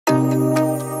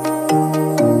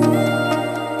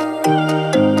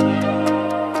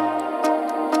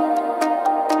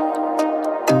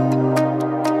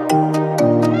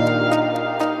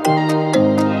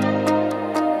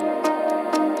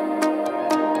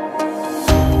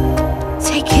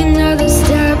take another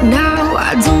step now.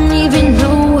 I don't even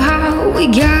know how we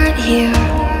got here.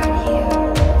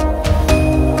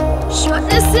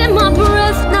 Shortness in my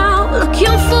breath now,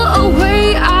 looking for a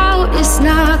way out, it's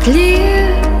not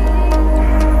clear.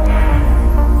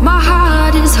 My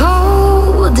heart is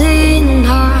holding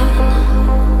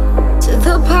on to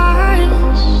the past.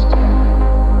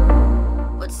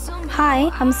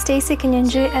 Hi, I'm Stacey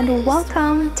Kinyanju and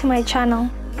welcome to my channel.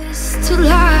 To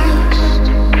last.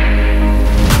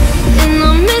 And I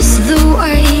miss the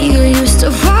way you used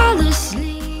to fall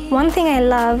asleep. One thing I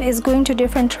love is going to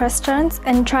different restaurants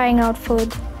and trying out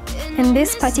food. In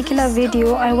this particular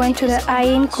video, I went to the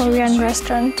Ain Korean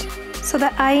Restaurant. So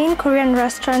the Ain Korean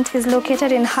Restaurant is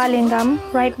located in Hurlingham,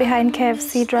 right behind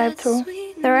KFC drive-thru.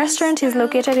 The restaurant is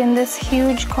located in this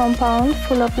huge compound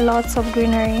full of lots of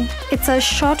greenery. It's a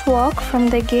short walk from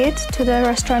the gate to the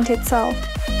restaurant itself.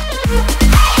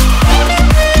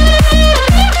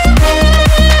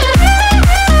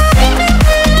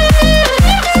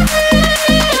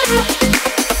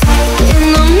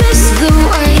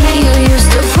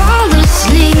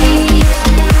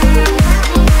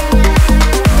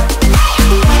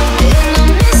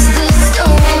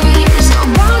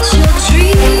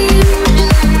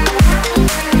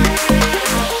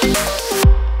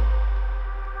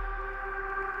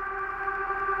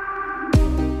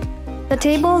 The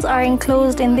tables are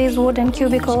enclosed in these wooden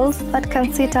cubicles that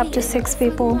can sit up to 6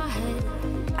 people.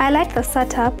 I like the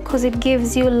setup because it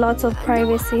gives you lots of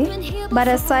privacy, but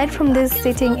aside from these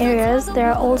sitting areas,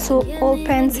 there are also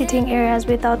open sitting areas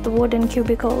without the wooden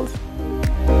cubicles.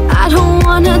 I don't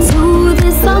wanna do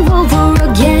this all over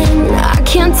again. I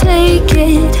can't take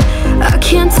it, I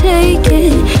can't take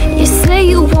it. You say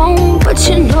you won't, but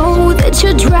you know that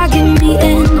you're dragging me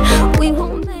in. We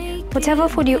won't. Whatever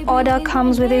food you order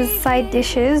comes with these side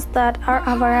dishes that are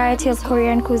a variety of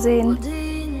Korean cuisine.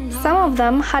 Some of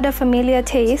them had a familiar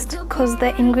taste because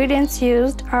the ingredients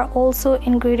used are also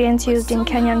ingredients used in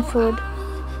Kenyan food.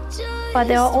 But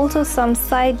there are also some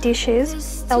side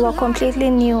dishes that were completely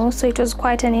new, so it was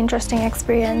quite an interesting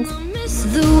experience. I miss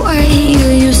the way you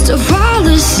used to fall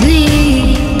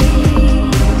asleep.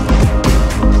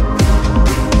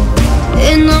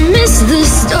 And I miss the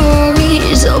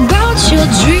stories about your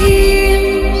dreams.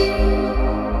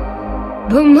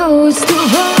 But most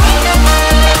of all,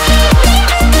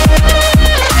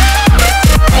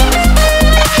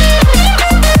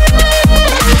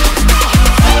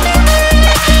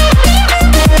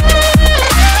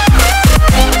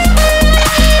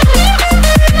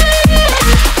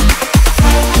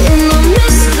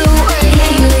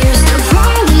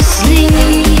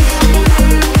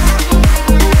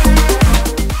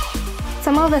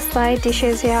 the side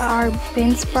dishes here are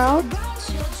bean sprout.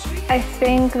 I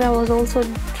think there was also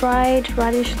dried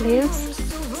radish leaves,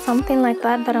 something like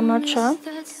that, but I'm not sure.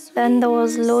 Then there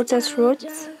was lotus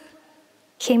roots,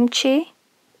 kimchi,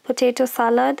 potato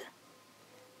salad,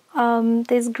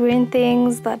 these green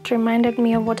things that reminded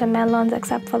me of watermelons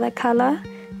except for the color,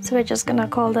 so we're just gonna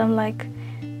call them like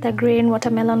the green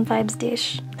watermelon vibes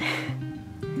dish.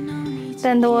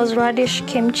 Then there was radish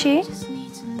kimchi,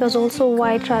 there was also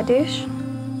white radish,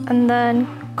 and then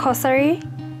kosari,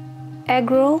 egg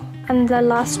roll, and the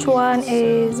last one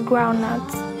is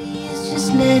groundnuts.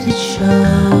 just let it show.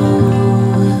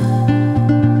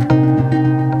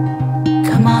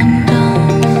 Come on,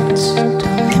 don't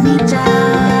let me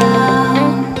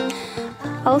down.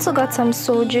 I also got some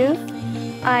soju.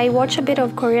 I watch a bit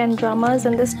of Korean dramas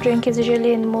and this drink is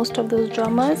usually in most of those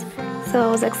dramas, so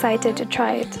I was excited to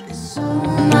try it. So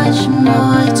much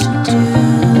more to do.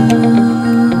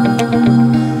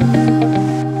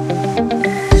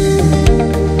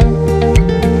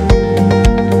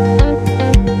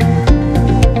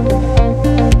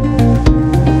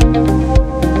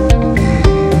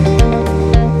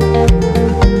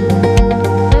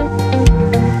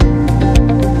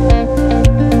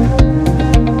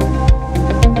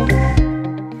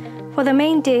 For the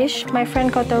main dish, my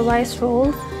friend got the rice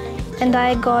rolls and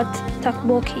I got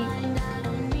Tteokbokki.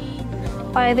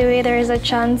 By the way, there is a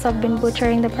chance I've been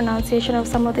butchering the pronunciation of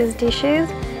some of these dishes,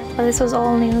 but this was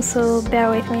all new, so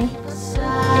bear with me.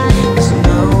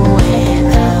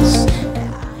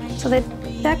 So the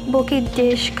Tteokbokki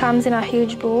dish comes in a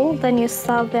huge bowl, then you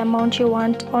serve the amount you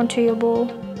want onto your bowl.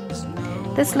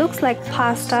 This looks like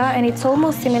pasta and it's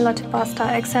almost similar to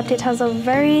pasta, except it has a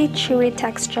very chewy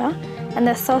texture, and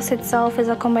the sauce itself is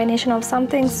a combination of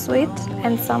something sweet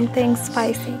and something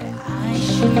spicy.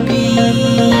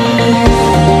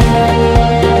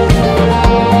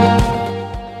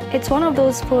 It's one of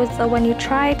those foods that when you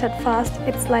try it at first,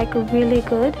 it's like really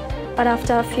good, but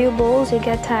after a few bowls, you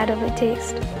get tired of the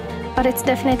taste. but it's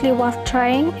definitely worth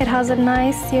trying. It has a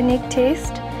nice, unique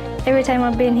taste. Every time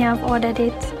I've been here, I've ordered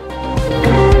it.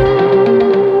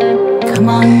 Come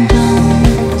on,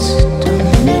 don't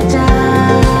let me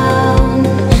down.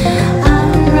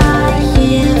 I'm right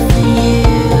here for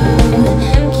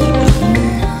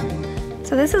you.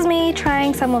 So this is me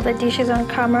trying some of the dishes on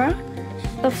camera.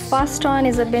 The first one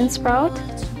is a bean sprout.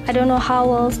 I don't know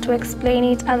how else to explain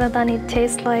it other than it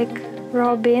tastes like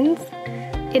raw beans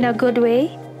in a good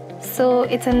way. So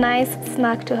it's a nice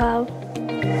snack to have.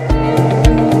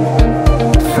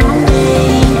 From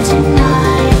day to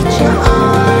night, you're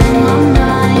on my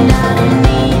mind. I don't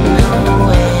need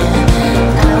nowhere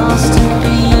else to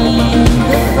be.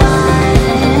 The fire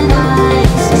and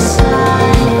ice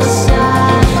side by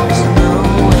side. There's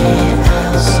nowhere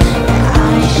else that I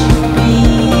should be.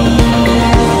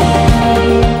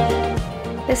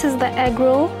 This is the egg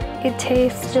roll. It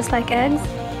tastes just like eggs,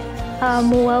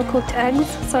 well cooked eggs,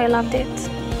 so I loved it.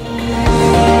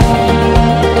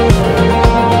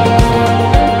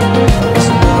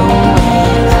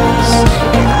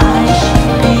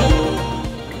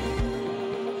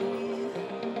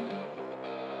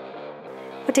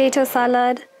 Potato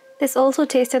salad. This also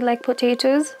tasted like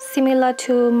potatoes, similar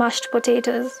to mashed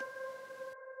potatoes.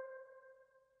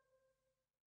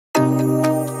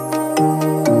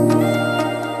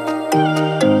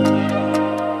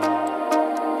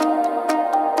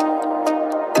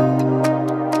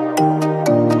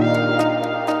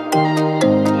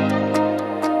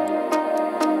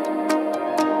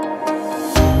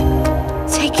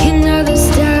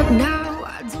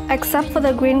 Except for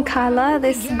the green color,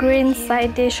 this green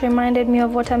side dish reminded me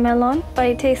of watermelon, but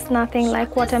it tastes nothing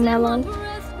like watermelon.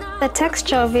 The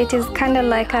texture of it is kind of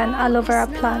like an aloe vera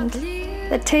plant.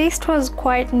 The taste was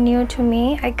quite new to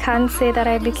me. I can't say that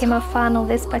I became a fan of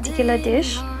this particular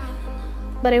dish,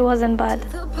 but it wasn't bad.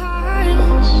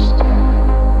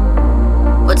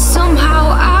 But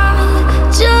somehow I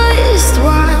just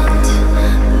want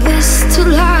this to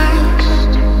last.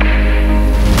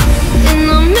 And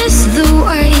I miss the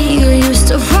way you used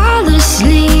to fall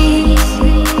asleep.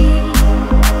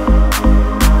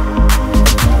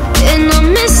 And I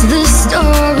miss the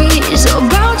stories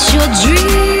about your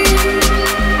dreams.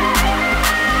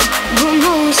 But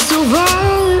most of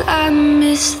all, I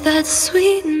miss that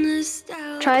sweetness.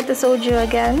 Tried the soju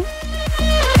again.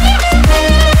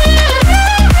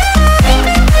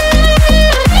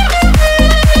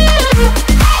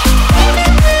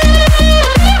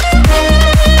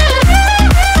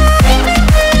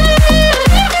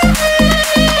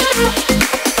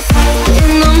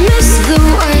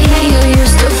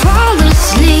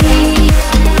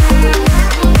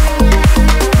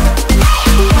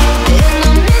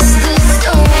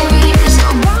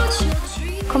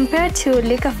 Compared to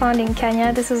liquor found in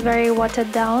Kenya, this is very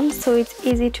watered down, so it's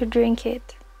easy to drink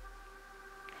it.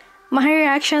 My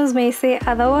reactions may say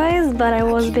otherwise, but I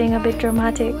was being a bit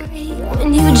dramatic.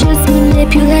 When you just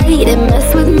manipulate and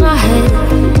mess with my head.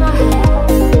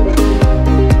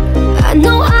 I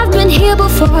know I've been here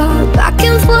before, back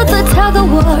and forth, the tug of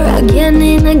war, again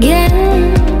and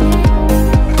again.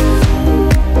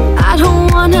 I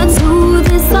don't wanna do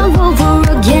this all over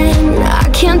again. I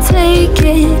can't take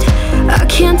it, I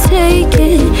can't take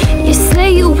it. You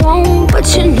say you won't, but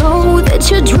you know that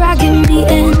you're dragging me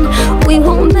in. We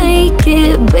won't make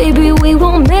it, baby, we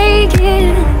won't make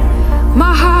it.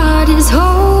 My heart is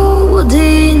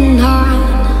holding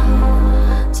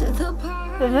on to the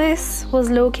part. This was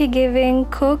low-key giving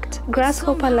cooked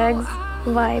grasshopper legs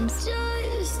vibes,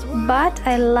 but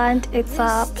I learned it's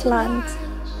a plant.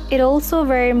 It also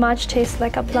very much tastes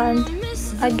like a plant.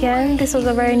 Again, this was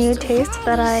a very new taste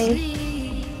that I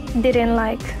didn't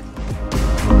like.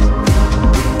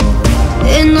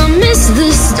 And I miss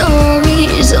the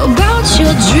stories about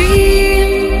your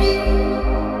dreams.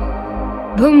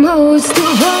 But most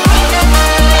of all,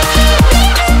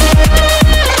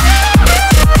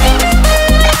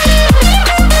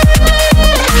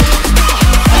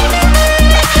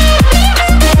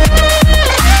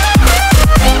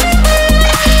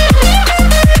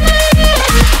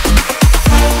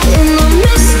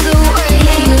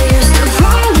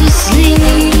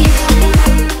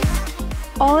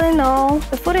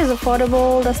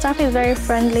 affordable, the staff is very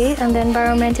friendly, and the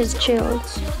environment is chilled.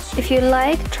 If you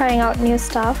like trying out new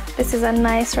stuff, this is a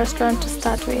nice restaurant to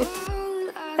start with.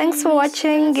 Thanks for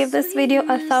watching, give this video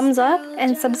a thumbs up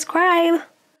and subscribe!